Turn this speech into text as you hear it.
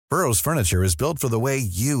Burrow's furniture is built for the way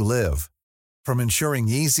you live. From ensuring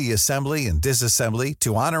easy assembly and disassembly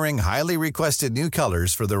to honoring highly requested new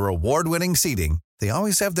colors for their award-winning seating, they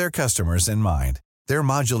always have their customers in mind. Their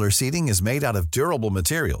modular seating is made out of durable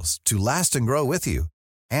materials to last and grow with you.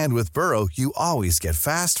 And with Burrow, you always get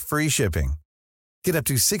fast, free shipping. Get up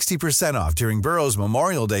to 60% off during Burrow's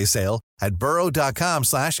Memorial Day sale at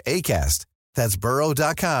burrow.com/ACAST. That's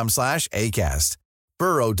burrow.com/ACAST.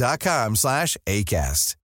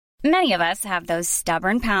 burrow.com/ACAST. Many of us have those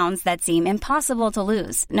stubborn pounds that seem impossible to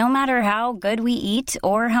lose, no matter how good we eat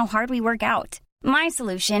or how hard we work out. My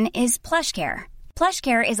solution is PlushCare.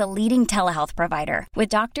 PlushCare is a leading telehealth provider with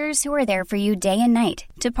doctors who are there for you day and night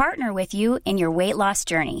to partner with you in your weight loss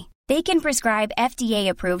journey. They can prescribe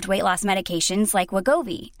FDA-approved weight loss medications like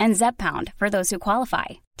Wegovy and Zepbound for those who qualify.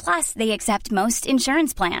 Plus, they accept most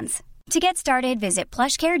insurance plans. To get started, visit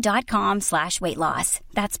plushcare.com/weightloss.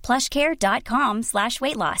 That's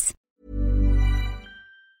plushcare.com/weightloss.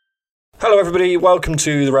 Hello everybody, welcome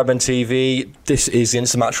to the Redmen TV. This is the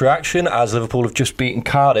instant match reaction as Liverpool have just beaten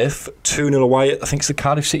Cardiff 2-0 away at, I think it's the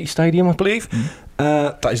Cardiff City Stadium, I believe.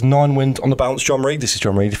 That is 9 wins on the bounce. John Reid, this is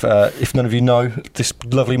John Reid. If none of you know this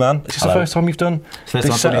lovely man, is this the first time you've done this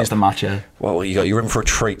instant match, yeah. Well, you're in for a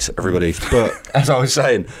treat, everybody. But as I was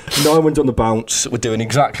saying, 9 wins on the bounce. We're doing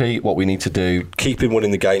exactly what we need to do, keeping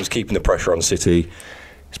winning the games, keeping the pressure on City.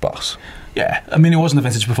 It's boss. Yeah, I mean, it wasn't a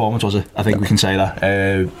vintage performance, was it? I think we can say that.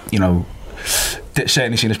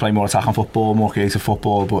 Certainly seen us play more attacking football, more creative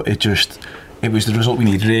football, but it was the result we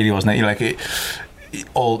needed, really, wasn't it?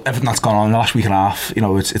 Everything that's gone on in the last week and a half,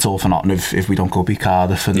 it's all for nothing if we don't go beat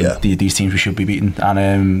Cardiff and these teams we should be beating.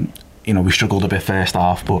 And we struggled a bit first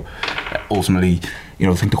half, but ultimately,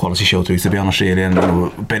 I think the quality showed through, to be honest, really. And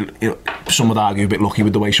some would argue a bit lucky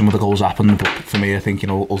with the way some of the goals happened, but for me, I think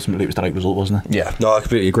ultimately it was the right result, wasn't it? Yeah, no, I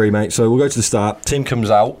completely agree, mate. So we'll go to the start. Team comes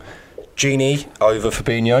out. Gini over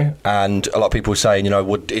Fabinho, and a lot of people are saying,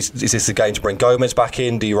 is this the game to bring Gomez back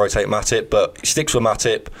in? Do you rotate Matip? But he sticks with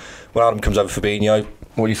Matip. When Adam comes over Fabinho,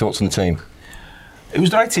 what are your thoughts on the team? It was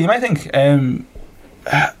the right team, I think.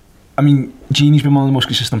 I mean, Gini's been one of the most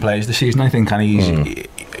consistent players this season, I think, and he's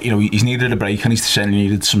needed a break, and he's certainly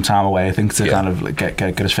needed some time away, I think, to kind of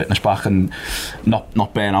get his fitness back and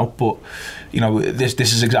not burn out. But this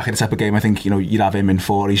is exactly the type of game I think you'd have him in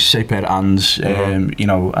for. He's a safe pair of hands, and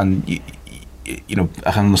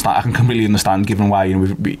I can completely understand, given why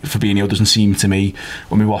Fabinho doesn't seem, to me,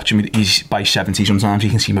 when we watch him, he's by 70 sometimes, he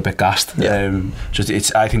can seem a bit gassed. I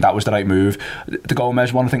think that was the right move. The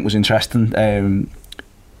Gomez one I think was interesting.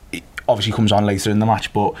 Obviously comes on later in the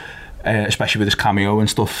match, but especially with his cameo and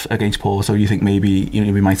stuff against Porto, you think maybe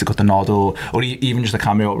we might have got the nod, or even just a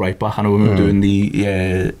cameo at right back. I know when we were doing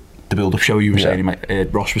the build-up show, you were saying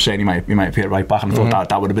Ross was saying he might appear at right back, and I thought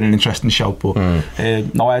that would have been an interesting shout. But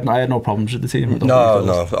no, I had no problems with the team.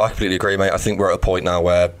 No, I completely agree, mate. I think we're at a point now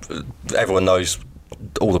where everyone knows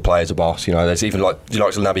all the players are boss. There's even like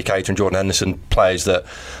Naby Keita and Jordan Henderson, players that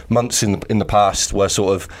months in the past were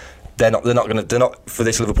sort of. They're not for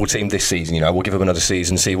this Liverpool team this season. We'll give them another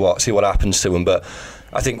season, see what happens to them. But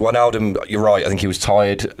I think Wijnaldum, you're right. I think he was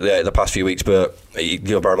tired the past few weeks, but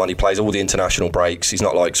bear in mind he plays all the international breaks. He's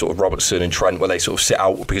not like sort of Robertson and Trent where they sort of sit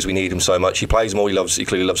out because we need him so much. He plays more. He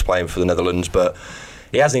clearly loves playing for the Netherlands, but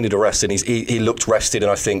he has needed a rest, and he looked rested.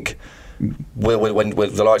 And I think. When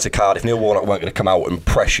with the likes of Cardiff, Neil Warnock weren't going to come out and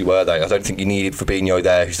press you, were they? I don't think you needed Fabinho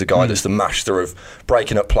there, who's the guy that's the master of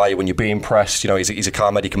breaking up play when you're being pressed. He's a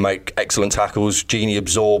calm head, he can make excellent tackles. Gini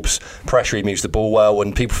absorbs pressure, he moves the ball well,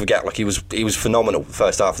 and people forget he was phenomenal the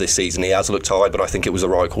first half of this season. He has looked tired, but I think it was the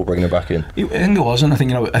right call bringing him back in. I think it was, and I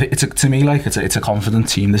think to me it's a confident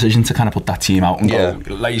team decision to kind of put that team out and go.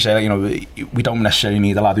 Like you say, we don't necessarily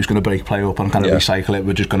need a lad who's going to break play up and kind of recycle it.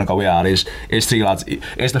 We're just going to go. Here's 3 lads.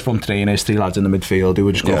 Here's the front 3 and here's 3 lads in the midfield who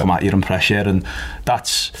were just going to come at you and pressure, and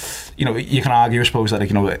that's you can argue, I suppose, that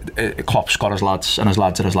Klopp's got his lads and his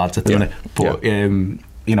lads are his lads at the minute, but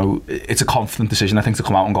it's a confident decision, I think, to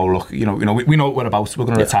come out and go, look, we know what we're about. We're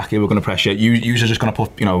going to attack you. We're going to pressure you. You're just going to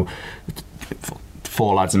put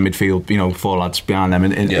 4 lads in midfield, 4 lads behind them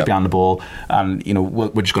behind the ball, and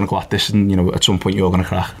we're just going to go at this, and at some point you're going to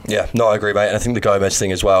crack. Yeah, no, I agree, mate. And I think the Gomez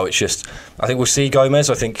thing as well, it's just, I think we'll see Gomez.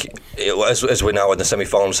 I think as we're now in the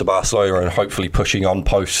semi-finals to Barcelona and hopefully pushing on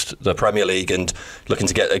post the Premier League and looking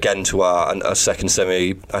to get again to our second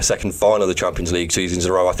final of the Champions League seasons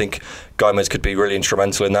in a row, I think Gomez could be really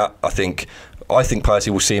instrumental in that. I think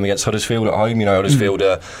personally we'll see him against Huddersfield at home. Huddersfield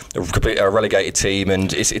are a relegated team,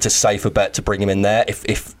 and it's a safer bet to bring him in there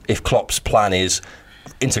if Klopp's plan is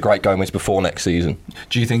integrate Gomez before next season.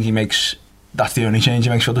 Do you think he makes that's the only change he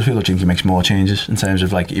makes for Huddersfield, or do you think he makes more changes in terms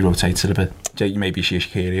of like he rotates it a bit? Maybe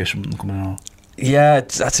Shaqiri or something coming on. Yeah,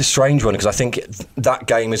 that's a strange one because I think that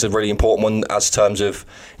game is a really important one in terms of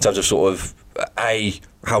sort of A,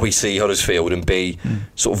 how we see Huddersfield, and B,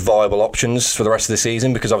 sort of viable options for the rest of the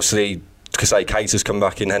season, because obviously Keita's come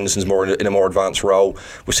back in, Henderson's in a more advanced role.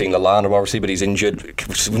 We've seen Lallana obviously, but he's injured.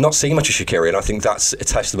 We've not seen much of Shaqiri, and I think that's a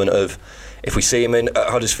testament of, if we see him at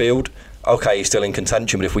Huddersfield, okay, he's still in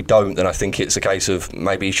contention, but if we don't, then I think it's a case of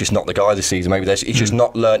maybe he's just not the guy this season. Maybe he's just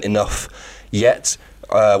not learnt enough yet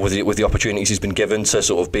with the opportunities he's been given to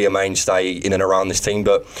sort of be a mainstay in and around this team.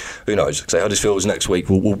 But who knows? So Huddersfield's next week.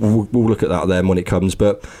 We'll look at that then when it comes.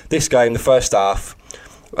 But this game, the first half,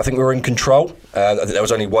 I think we were in control. I think there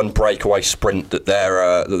was only one breakaway sprint that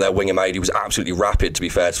their winger made. He was absolutely rapid, to be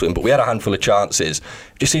fair to him. But we had a handful of chances.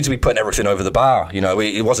 Just seemed to be putting everything over the bar. You know,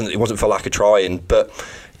 it wasn't for lack of trying. But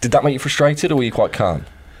did that make you frustrated, or were you quite calm?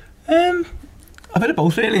 A bit of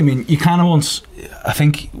both, really. I mean, you kind of want, I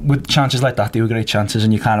think with chances like that, they were great chances,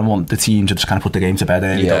 and you kind of want the team to just kind of put the game to bed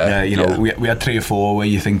early, don't you? You know, we had 3 or 4 where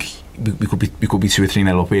you think we could be 2 or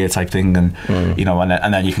 3-0 up here type thing, and you know,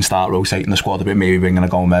 and then you can start rotating the squad a bit, maybe bringing a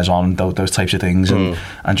Gomez on, those types of things, and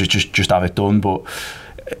just have it done. But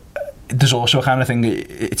there's also a kind of thing,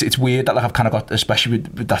 it's weird that like I've kind of got, especially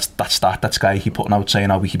with that stat that Sky keep putting out saying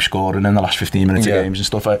how we keep scoring in the last 15 minutes of games and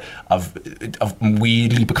stuff. I've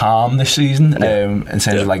weirdly become this season in terms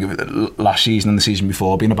of like last season and the season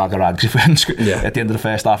before being a bag of rags if we hadn't at the end of the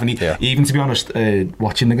first half. And even to be honest,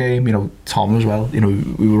 watching the game, you know, Tom as well, you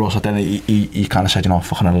know, we were also then he kind of said, you know,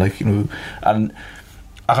 fucking hell, like, you know, and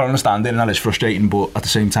I can understand it, and that is frustrating, but at the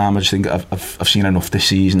same time, I just think I've seen enough this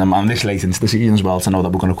season, and I'm this late into the season as well, to know that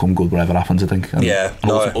we're going to come good whatever happens, I think. And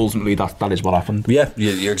ultimately, that is what happened. Yeah,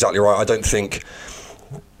 you're exactly right. I don't think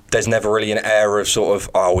there's never really an air of sort of,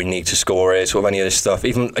 oh, we need to score here, sort of any of this stuff.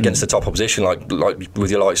 Even against the top opposition, like with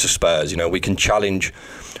your likes of Spurs, you know, we can challenge,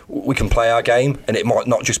 we can play our game, and it might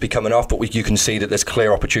not just be coming off, but you can see that there's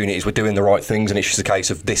clear opportunities. We're doing the right things, and it's just a case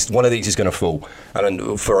of this. One of these is going to fall,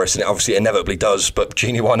 and for us, and obviously, it inevitably does. But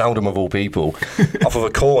Gini Wijnaldum, of all people, off of a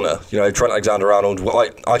corner, you know, Trent Alexander-Arnold.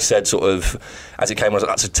 I said sort of as it came, I was like,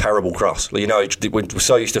 that's a terrible cross. You know, we're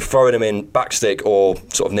so used to throwing him in back stick or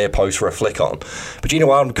sort of near post for a flick on, but Gini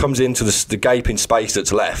Wijnaldum comes into the gaping space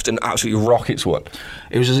that's left and absolutely rockets one.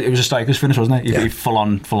 It was a striker's finish, wasn't it? He full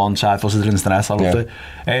on side flushes it into the net. I loved it.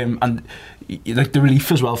 And like the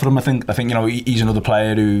relief as well for him, I think you know, he's another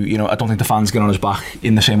player who, you know, I don't think the fans get on his back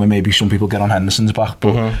in the same way maybe some people get on Henderson's back,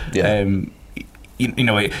 but you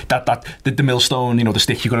know, the millstone, you know, the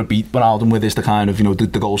stick you're going to beat Wijnaldum with is the kind of, you know, the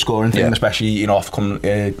goal scoring thing, especially, you know,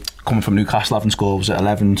 coming from Newcastle, having scored, was it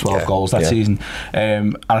 11, 12 goals that season,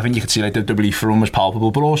 and I think you could see like the relief for him was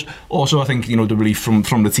palpable, but also I think, you know, the relief from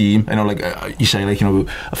the team, you know, like you say, like, you know,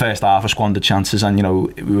 a first half of squandered chances, and you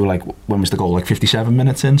know, we were like, when was the goal, like 57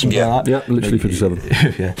 minutes in, something like that? Yeah, literally 57.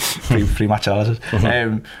 Yeah, pre-match analysis.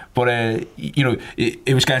 But you know,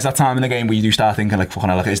 it was getting to that time in the game where you do start thinking like, fucking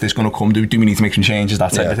hell, like, is this going to come? Do we need to make some changes,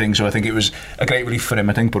 that type of thing? So I think it was a great relief for him,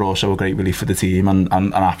 I think, but also a great relief for the team, and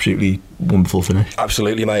an absolutely wonderful finish.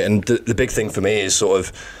 Absolutely, mate. And the big thing for me is sort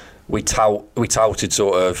of we touted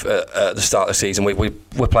sort of at the start of the season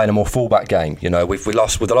we're playing a more fullback game. You know, we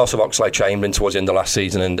lost with the loss of Oxlade-Chamberlain towards the end of last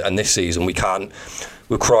season, and this season we're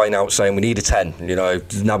crying out saying we need a 10. You know,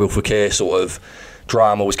 Nabil Fekir sort of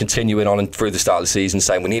drama was continuing on and through the start of the season,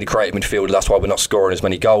 saying we need a creative midfielder. That's why we're not scoring as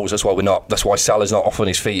many goals. That's why Salah's not off on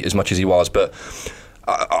his feet as much as he was. But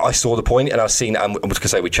I saw the point, and I've seen, and I was going to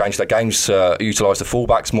say we changed our games to utilise the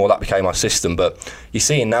fullbacks more. That became our system. But you're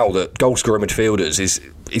seeing now that goal scoring midfielders is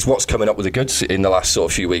what's coming up with the goods in the last sort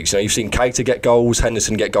of few weeks. You know, you've seen Keita get goals,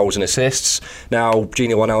 Henderson get goals and assists. Now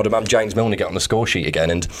Gini Wijnaldum and James Milner get on the score sheet again,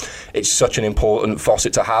 and it's such an important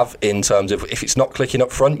facet to have in terms of if it's not clicking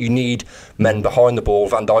up front, you need men behind the ball.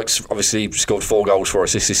 Van Dijk's obviously scored 4 goals for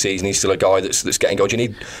us this season. He's still a guy that's getting goals. You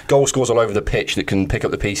need goal scorers all over the pitch that can pick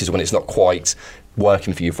up the pieces when it's not quite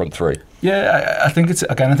working for your front three. Yeah, I think it's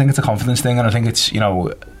a confidence thing, and I think it's, you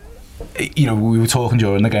know, we were talking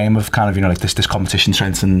during the game of kind of, you know, like this competition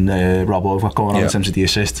Trent and Robbo have got going on in terms of the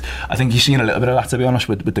assists. I think you've seen a little bit of that, to be honest,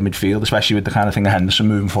 with the midfield, especially with the kind of thing of Henderson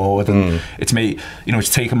moving forward, and it's it's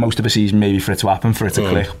taken most of the season maybe for it to happen, for it to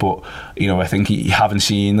click, but you know, I think you haven't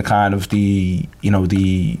seen the kind of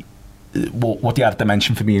what the added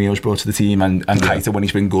dimension Firmino's brought to the team, and Keita when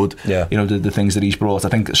he's been good, you know, the things that he's brought. I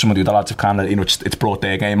think some of the other lads have kind of, you know, it's brought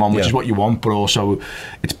their game on, which is what you want, but also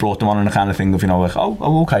it's brought them on in a kind of thing of, you know, like,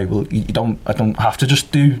 oh okay, well, I don't have to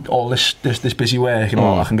just do all this busy work, you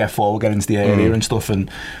know, I can get forward, get into the area and stuff,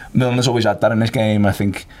 and Milner's always had that in this game. I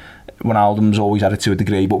think Wijnaldum's always had it to a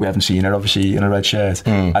degree, but we haven't seen it obviously in a red shirt.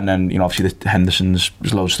 And then, you know, obviously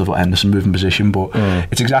there's loads of stuff about Henderson moving position, but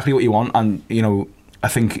it's exactly what you want. And, you know, I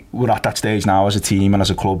think we're at that stage now as a team and as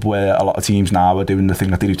a club where a lot of teams now are doing the thing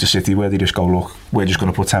that they do to City, where they just go, look, we're just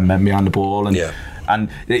going to put 10 men behind the ball, and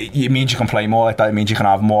it means you can play more like that. It means you can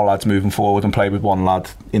have more lads moving forward and play with one lad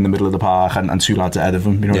in the middle of the park and two lads ahead of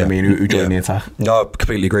them, you know what I mean, who join the attack. No, I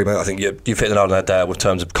completely agree, mate. I think you've hit the nail on the head there with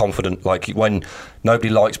terms of confident. Like, when nobody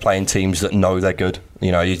likes playing teams that know they're good.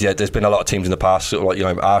 You know, there's been a lot of teams in the past, sort of like, you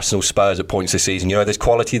know, Arsenal, Spurs at points this season. You know, there's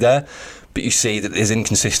quality there, but you see that there's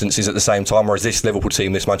inconsistencies at the same time. Whereas this Liverpool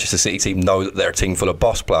team, this Manchester City team, know that they're a team full of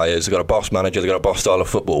boss players. They've got a boss manager, they've got a boss style of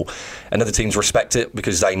football, and other teams respect it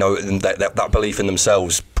because they know that belief in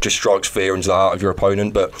themselves just strikes fear into the heart of your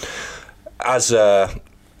opponent. But as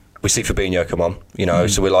we see Fabinho come on, you know,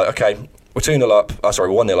 so we're like, okay, we're 2-0 up. We're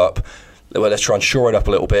 1-0 up. Well, let's try and shore it up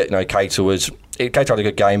a little bit. You know, Keita had a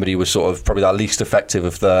good game, but he was sort of probably the least effective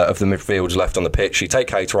of the midfielders left on the pitch. You take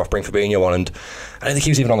Keita off, bring Fabinho on, and I don't think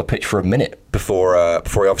he was even on the pitch for a minute before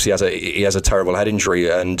he obviously has a terrible head injury,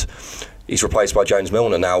 and he's replaced by James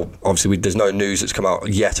Milner. Now, obviously, there's no news that's come out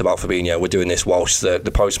yet about Fabinho. We're doing this whilst the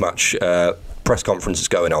post-match press conference is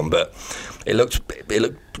going on, but it looked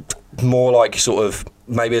more like sort of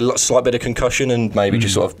maybe a slight bit of concussion, and maybe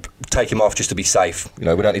just sort of take him off just to be safe. You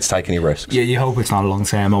know, we don't need to take any risks. Yeah, you hope it's not a long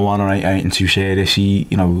term one or anything too serious. We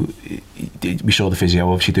saw the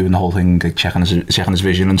physio obviously doing the whole thing, checking his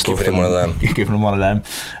vision and stuff. Giving him one of them.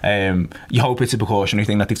 You hope it's a precautionary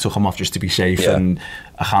thing that they've took him off just to be safe. Yeah. And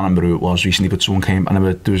I can't remember who it was recently, but someone came,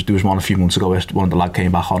 and there was one a few months ago where one of the lad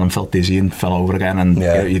came back on and felt dizzy and fell over again. And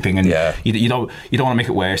you're thinking, you don't want to make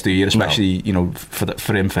it worse, do you? Especially you know,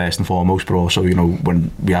 for him first and foremost, but also, you know, when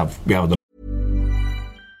we have the.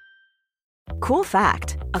 Cool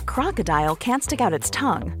fact, a crocodile can't stick out its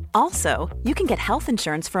tongue. Also, you can get health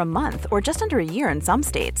insurance for a month or just under a year in some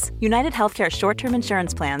states. United Healthcare short-term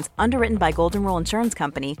insurance plans, underwritten by Golden Rule Insurance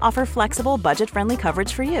Company, offer flexible, budget-friendly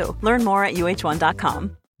coverage for you. Learn more at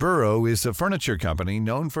uh1.com. Burrow is a furniture company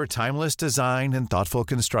known for timeless design and thoughtful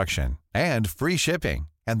construction, and free shipping,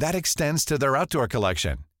 and that extends to their outdoor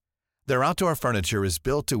collection. Their outdoor furniture is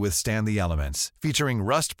built to withstand the elements, featuring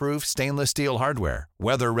rust-proof stainless steel hardware,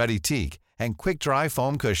 weather-ready teak, and quick-dry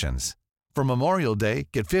foam cushions. For Memorial Day,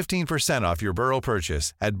 get 15% off your Burrow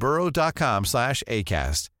purchase at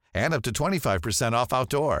burrow.com/ACAST and up to 25% off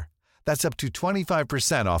outdoor. That's up to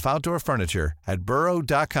 25% off outdoor furniture at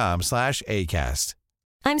burrow.com/ACAST.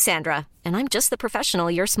 I'm Sandra, and I'm just the professional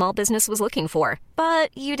your small business was looking for.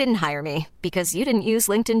 But you didn't hire me because you didn't use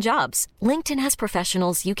LinkedIn Jobs. LinkedIn has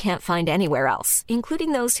professionals you can't find anywhere else,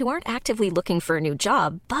 including those who aren't actively looking for a new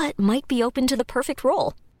job, but might be open to the perfect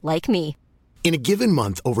role, like me. In a given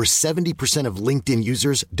month, over 70% of LinkedIn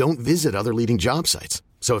users don't visit other leading job sites.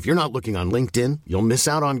 So if you're not looking on LinkedIn, you'll miss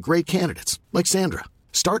out on great candidates like Sandra.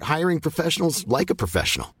 Start hiring professionals like a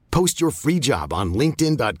professional. Post your free job on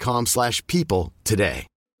linkedin.com/people today.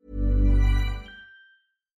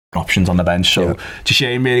 Options on the bench, so it's a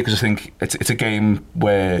shame really, because I think it's a game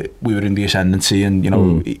where we were in the ascendancy, and you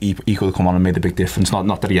know he could have come on and made a big difference.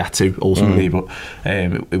 Not that he had to ultimately, but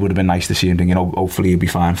it would have been nice to see him. You know, hopefully he'll be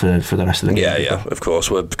fine for the rest of the game. Yeah, of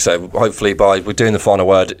course. So hopefully we're doing the final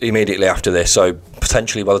word immediately after this. So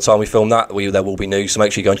potentially by the time we film that, there will be news. So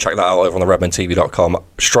make sure you go and check that out over on the redmentv.com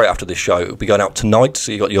straight after this show. It'll be going out tonight,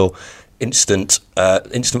 so you got your instant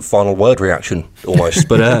final word reaction almost.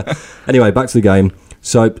 But anyway, back to the game.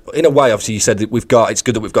 So in a way, obviously, you said that it's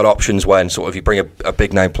good that we've got options when sort of you bring a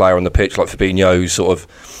big name player on the pitch like Fabinho, who sort of,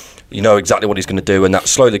 you know exactly what he's going to do, and that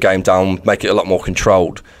slow the game down, make it a lot more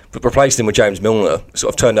controlled. But replacing him with James Milner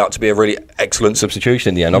sort of turned out to be a really excellent substitution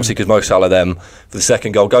in the end. Obviously, because Mo Salah then, for the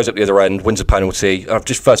second goal, goes up the other end, wins a penalty. I've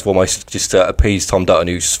just first of all, just appeased Tom Dutton,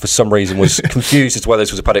 who for some reason was confused as to whether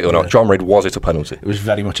this was a penalty or not. John Reid, was it a penalty? It was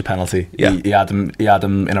very much a penalty. Yeah. He had him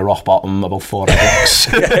in a rock bottom about 4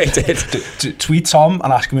 books. Yeah, he did. Tweet Tom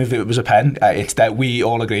and ask him if it was a pen. It's that we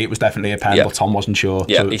all agree it was definitely a pen, but Tom wasn't sure.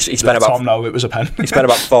 Yeah, so he spent about Tom know it was a pen. He spent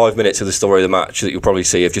about 5 minutes of the story of the match that you'll probably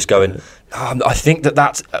see of just going, I think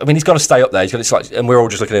that's. I mean, he's got to stay up there. It's like, and we're all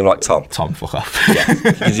just looking at him like, Tom, fuck off. Yeah,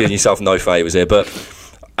 you're doing yourself no favours here. But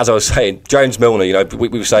as I was saying, James Milner, you know, we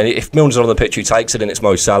were saying if Milner's on the pitch, who takes it, and it's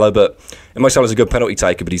Mo Salah. But Mo Salah's a good penalty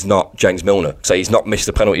taker, but he's not James Milner. So he's not missed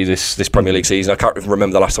a penalty this Premier League season. I can't even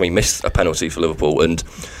remember the last time he missed a penalty for Liverpool, and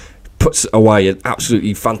puts away an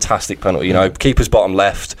absolutely fantastic penalty. You know, keeper's bottom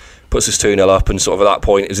left, puts us 2-0 up, and sort of at that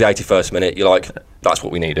point, it was the 81st minute. You're like, that's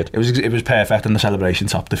what we needed. It was perfect, and the celebration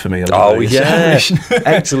topped it for me.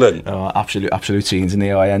 Excellent. Absolute scenes in the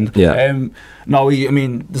end. Yeah. No, I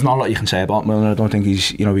mean, there's not a lot you can say about Milner. I don't think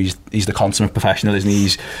he's the consummate professional, isn't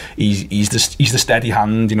he? He's the steady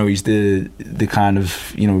hand. He's the kind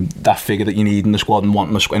of that figure that you need in the squad and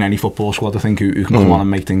want in any football squad. I think who can come on and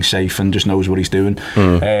make things safe and just knows what he's doing.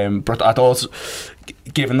 But I thought,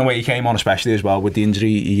 given the way he came on, especially as well with the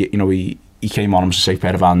injury, he came on as a safe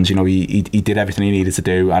pair of hands. He did everything he needed to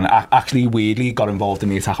do, and actually weirdly got involved in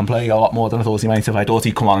the attack and play a lot more than I thought he might have. I thought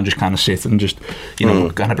he'd come on and just kind of sit and just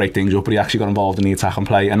kind of break things up, but he actually got involved in the attack and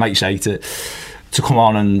play. And like you say, to come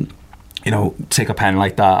on and take a pen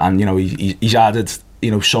like that, and he's added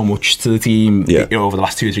so much to the team over the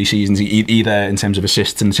last 2 or 3 seasons, either in terms of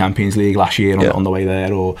assists in the Champions League last year on the way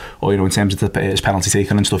there, or in terms of his penalty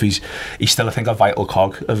taking and stuff. He's still, I think, a vital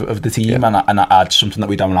cog of the team, and that adds something that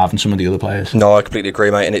we don't have in some of the other players. No, I completely agree,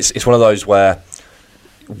 mate. And it's one of those where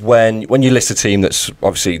when you list a team that's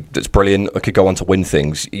brilliant, could go on to win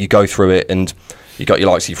things, you go through it and you got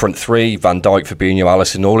your likes of your front three, Van Dijk, Fabinho,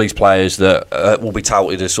 Alisson, all these players that will be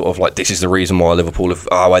touted as sort of like, this is the reason why Liverpool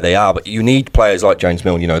are where they are. But you need players like James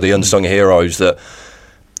Milner, the unsung heroes that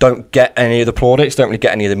don't get any of the plaudits, don't really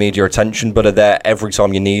get any of the media attention, but are there every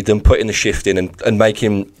time you need them, putting the shift in and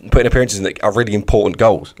putting appearances in that are really important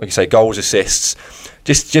goals. Like you say, goals, assists.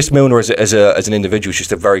 Just Milner as an individual is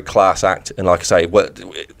just a very class act. And like I say,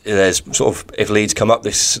 there's sort of, if Leeds come up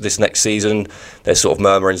this next season, there's sort of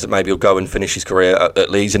murmurings that maybe he'll go and finish his career at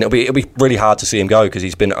Leeds, and it'll be really hard to see him go because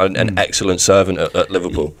he's been an excellent servant at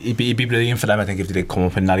Liverpool. He'd be brilliant for them, I think, if they did come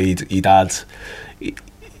up in that. He'd add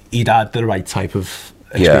the right type of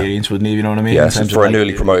experience, wouldn't he? You know what I mean? Yeah, so for a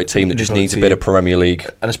newly promoted team that just needs a bit of Premier League,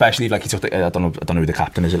 and especially if, like, he took I don't know who the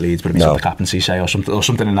captain is at Leeds, but if he took the captaincy, say, or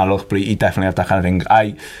something in that look, but he definitely have that kind of thing.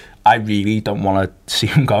 I really don't want to see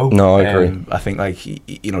him go. No, I agree. I think, like,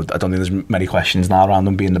 I don't think there's many questions now around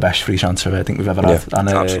him being the best free transfer I think we've ever had. And,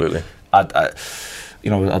 absolutely.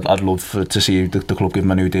 I'd love to see the club give him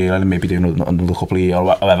a new deal and maybe do another couple of years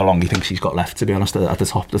or however long he thinks he's got left, to be honest, at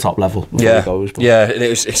the top level. Yeah, he goes, and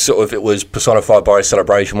it was personified by his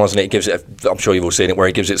celebration, wasn't it? It gives it. I'm sure you've all seen it, where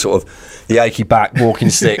he gives it sort of the achy back walking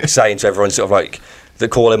stick, saying to everyone sort of like, they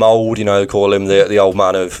call him old, they call him the old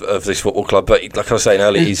man of this football club. But like I was saying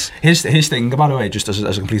earlier, his thing, by the way, just as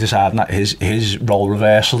a complete aside, his role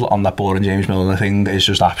reversal on that boring James Milner thing is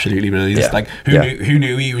just absolutely brilliant. Yeah. Like, who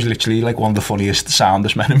knew he was literally like one of the funniest,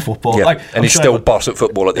 soundest men in football. Yeah. Like, and he's still boss at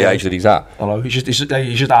football at the age that he's at. Hello, he's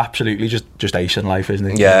just absolutely just ace in life, isn't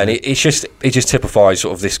he? Yeah, and he just typifies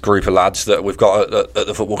sort of this group of lads that we've got at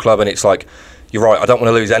the football club, and it's like, you're right, I don't want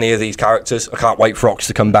to lose any of these characters. I can't wait for Ox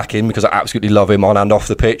to come back in because I absolutely love him on and off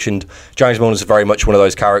the pitch. And James Milner's very much one of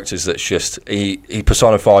those characters that's just, he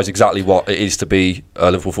personifies exactly what it is to be a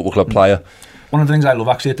Liverpool Football Club player. One of the things I love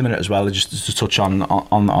actually at the minute as well, just to touch on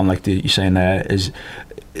like you're saying there, is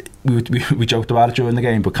we joked about it during the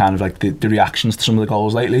game, but kind of like the reactions to some of the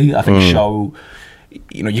goals lately, I think show,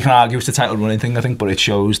 you can argue it's the title running thing, I think, but it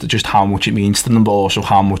shows that just how much it means to them, but also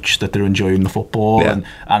how much that they're enjoying the football,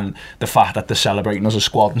 and the fact that they're celebrating as a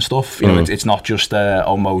squad and stuff. It's not just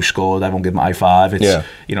Mo scored, everyone give him a high five. It's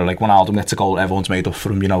like when Alden gets a goal, everyone's made up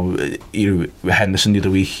for him. Henderson the other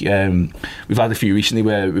week. We've had a few recently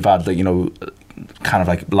where we've had kind of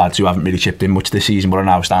like lads who haven't really chipped in much this season, but are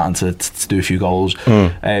now starting to do a few goals.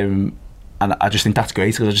 And I just think that's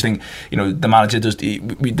great, because I just think, the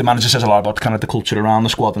manager says a lot about kind of the culture around the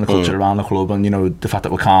squad and the culture around the club, and the fact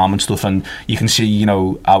that we're calm and stuff, and you can see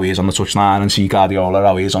how he is on the touchline, and see Guardiola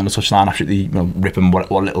how he is on the touchline, absolutely ripping what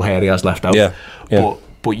little hair he has left out.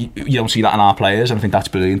 But you don't see that in our players, and I think that's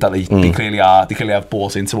brilliant that they clearly have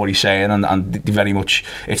bought into what he's saying, and they very much,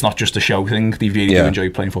 it's not just a show thing. They really do enjoy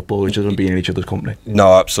playing football with each other and being in each other's company.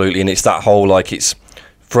 No, absolutely, and it's that whole, like, it's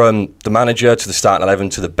from the manager to the starting 11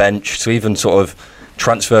 to the bench to even sort of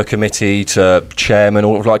transfer committee to chairman,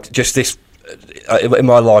 all of, like, just this. In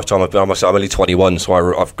my lifetime, I'm only 21,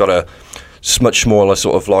 so I've got a much smaller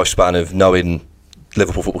sort of lifespan of knowing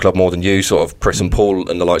Liverpool Football Club more than you, sort of Chris and Paul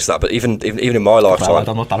and the likes of that. But even in my lifetime,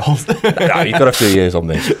 I'm not that old. No, you've got a few years on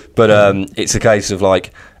me. But it's a case of,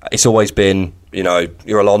 like, it's always been,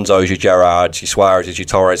 your Alonso's, your Gerrards, your Suarez's, your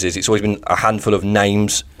Torres's. It's always been a handful of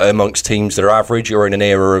names amongst teams that are average. You're in an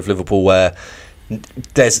era of Liverpool where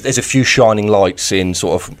there's a few shining lights in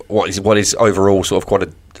sort of what is overall sort of quite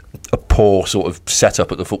a poor sort of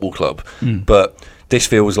setup at the football club. But this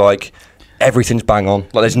feels like everything's bang on.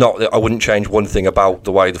 Like, there's not. I wouldn't change one thing about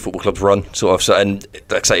the way the football club's run. Sort of. So, and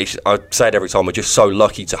like I say it every time. We're just so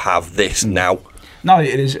lucky to have this now. No,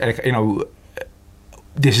 it is.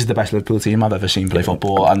 this is the best Liverpool team I've ever seen play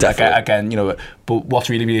football. And again, but what's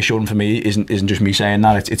really reassuring for me isn't just me saying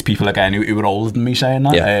that. It's people again who were older than me saying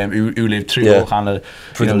that, who lived through all kind of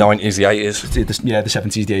through the 90s, the 80s, the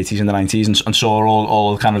 70s, the 80s, and the 90s, and saw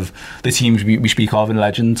all kind of the teams we speak of in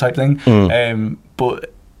legend type thing.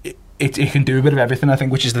 But it can do a bit of everything, I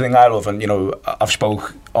think, which is the thing I love. And I've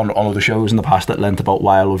spoke on other shows in the past at length about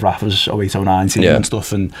why I love Rafa's 08-09 team and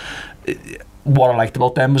stuff, and what I liked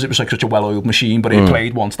about them was it was like such a well-oiled machine, but it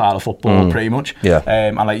played one style of football pretty much.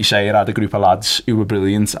 And like you say, it had a group of lads who were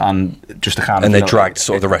brilliant, and just a kind of... And they dragged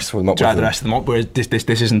sort of the rest of them up. Dragged the rest of them up, whereas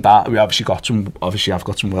this isn't that. We obviously I've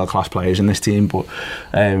got some world-class players in this team, but...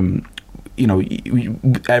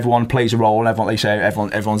 everyone plays a role, and everyone, like you say,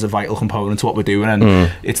 everyone's a vital component to what we're doing,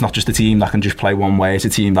 and it's not just a team that can just play one way. It's a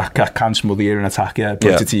team that can smother you and attack you, but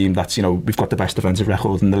it's a team that's, we've got the best defensive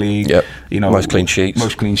record in the league. Most clean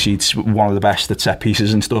sheets, one of the best at set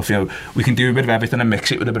pieces and stuff. We can do a bit of everything and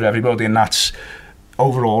mix it with a bit of everybody, and that's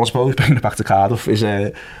overall, I suppose, bringing it back to Cardiff is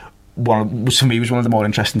for me was one of the more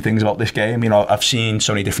interesting things about this game. I've seen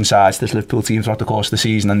so many different sides to this Liverpool team throughout the course of the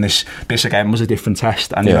season, and this again was a different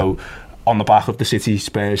test, and on the back of the City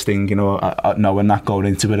Spurs thing, knowing that going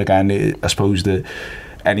into it again, I suppose that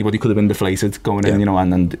anybody could have been deflated going in,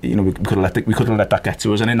 and we could have let that get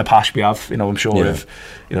to us. And in the past we have, I'm sure if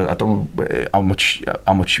I don't know how much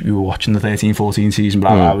you were watching the 13-14 season,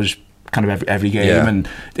 but I was kind of every game, and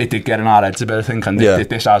it did get in our heads a bit, I think, and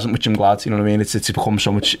this hasn't, which I'm glad. You know what I mean? It's become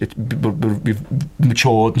so much. We've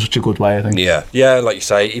matured in such a good way, I think. Yeah, like you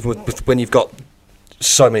say, even when you've got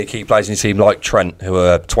so many key players in your team like Trent, who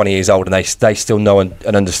are 20 years old, and they still know and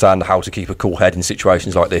understand how to keep a cool head in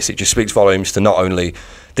situations like this. It just speaks volumes to not only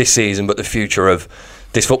this season but the future of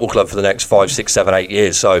this football club for the next 5, 6, 7, 8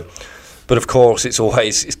 years. So, but of course, it's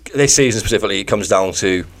this season specifically. It comes down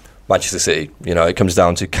to Manchester City. It comes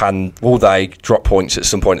down to will they drop points at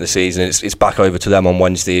some point in the season? It's back over to them on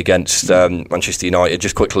Wednesday against Manchester United.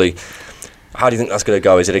 Just quickly, how do you think that's going to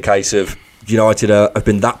go? Is it a case of United have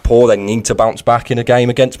been that poor, they need to bounce back in a game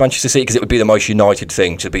against Manchester City? Because it would be the most United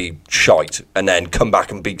thing to be shite and then come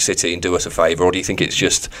back and beat City and do us a favour. Or do you think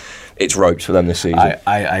it's ropes for them this season?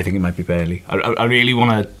 I think it might be barely. I really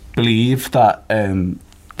want to believe that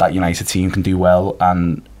that United team can do well,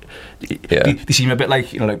 and they seem a bit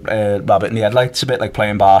like rabbit in the headlights, a bit like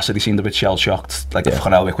playing Barca. They seemed a bit shell shocked, like we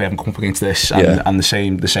haven't come up against this, and the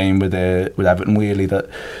same with Everton, really, that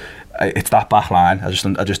it's that back line. I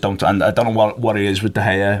just don't, and I don't know what it is with De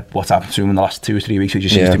Gea, what's happened to him in the last 2 or 3 weeks. He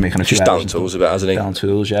just seems to be making a few just down tools a bit, hasn't he? Down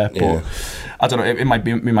tools, but I don't know. It might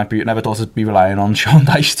be. I never thought it'd be relying on Sean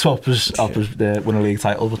Dyche to help us win a league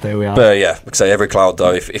title, but there we are. But like I say, every cloud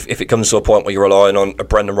though. If it comes to a point where you're relying on a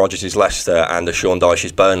Brendan Rodgers' Leicester and a Sean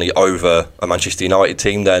Dyche's Burnley over a Manchester United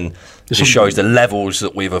team, then it just shows the levels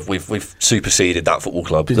that we've superseded that football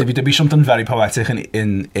club. There'd be something very poetic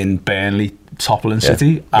in Burnley toppling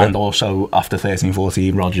City, and also after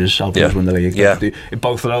 13-14 Rodgers helping us win the league.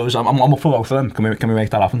 Both of those, I'm up for both of them. Can we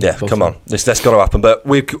make that happen? Yeah, come on, that's got to happen. But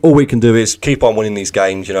all we can do is keep on winning these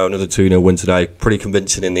games. Another 2-0 win today, pretty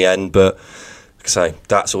convincing in the end. But like I say,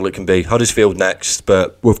 that's all it can be. Huddersfield next,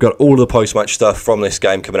 but we've got all of the post-match stuff from this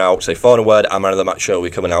game coming out. So final word and man of the match show will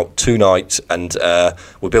be coming out tonight, and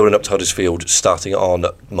we're building up to Huddersfield starting on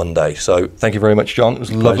Monday. So thank you very much, John. It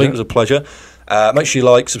was lovely. It was a pleasure. Make sure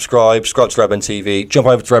you subscribe to Redmen TV. Jump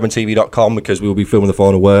over to redmentv.com because we will be filming the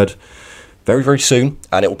final word very, very soon,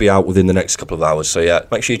 and it will be out within the next couple of hours. So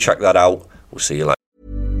make sure you check that out. We'll see you later.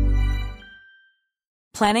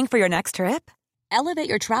 Planning for your next trip? Elevate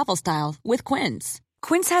your travel style with Quince.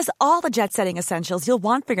 Quince has all the jet-setting essentials you'll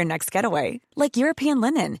want for your next getaway, like European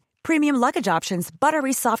linen, premium luggage options,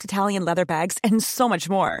 buttery soft Italian leather bags, and so much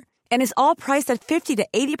more. And is all priced at 50 to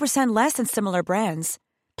 80% less than similar brands.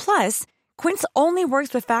 Plus, Quince only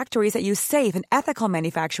works with factories that use safe and ethical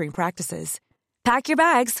manufacturing practices. Pack your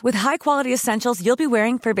bags with high-quality essentials you'll be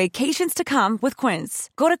wearing for vacations to come with Quince.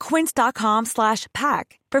 Go to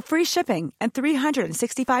quince.com/pack for free shipping and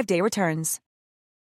 365-day returns.